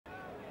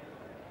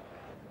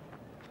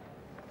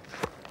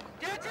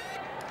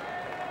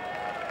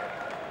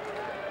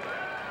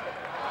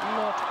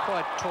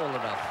tall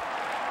enough.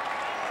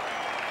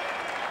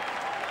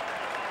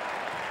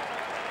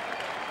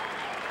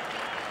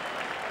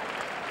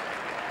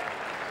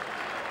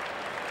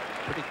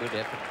 Pretty good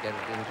effort to get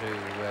it into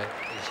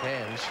his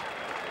hands.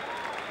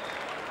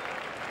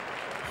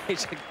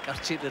 He's a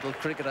gutsy little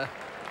cricketer.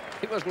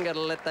 He wasn't going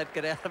to let that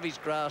get out of his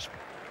grasp.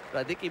 But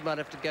I think he might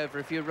have to go for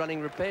a few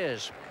running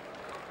repairs.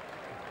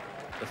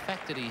 The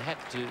fact that he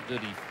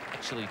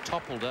actually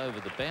toppled over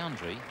the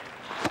boundary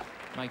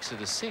makes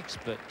it a 6,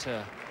 but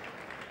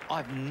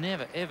I've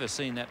never ever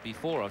seen that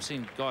before. I've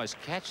seen guys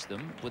catch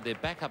them with their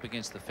back up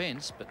against the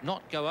fence but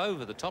not go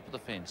over the top of the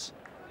fence.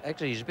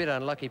 Actually, he's a bit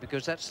unlucky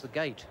because that's the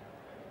gate,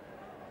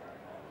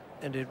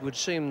 and it would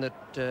seem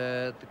that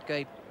the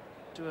gate,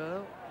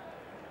 well,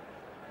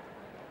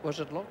 was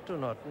it locked or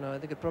not? No, I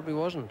think it probably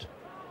wasn't.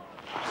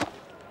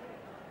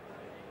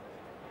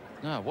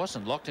 No, it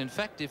wasn't locked. In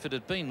fact, if it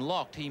had been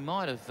locked, he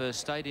might have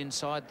stayed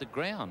inside the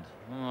ground.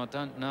 Oh, I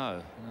don't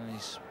know. No,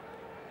 he's